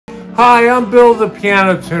Hi, I'm Bill the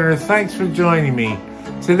Piano Tuner. Thanks for joining me.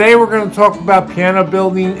 Today we're going to talk about piano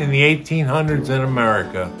building in the 1800s in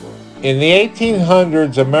America. In the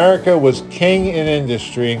 1800s, America was king in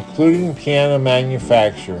industry, including piano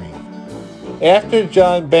manufacturing. After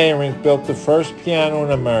John Bainbridge built the first piano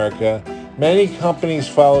in America, many companies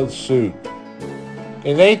followed suit.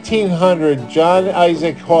 In 1800, John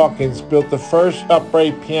Isaac Hawkins built the first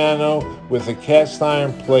upright piano with a cast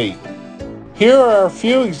iron plate. Here are a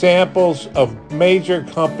few examples of major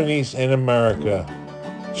companies in America.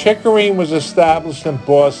 Chickering was established in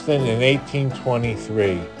Boston in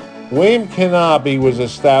 1823. William Knabe was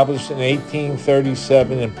established in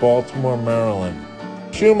 1837 in Baltimore, Maryland.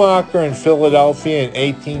 Schumacher in Philadelphia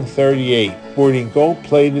in 1838, sporting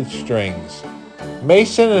gold-plated strings.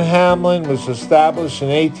 Mason and Hamlin was established in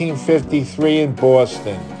 1853 in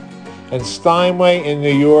Boston, and Steinway in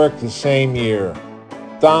New York the same year,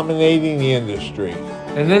 dominating the industry.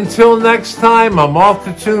 And until next time, I'm off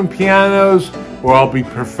to tune pianos, where I'll be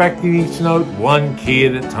perfecting each note one key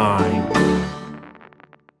at a time.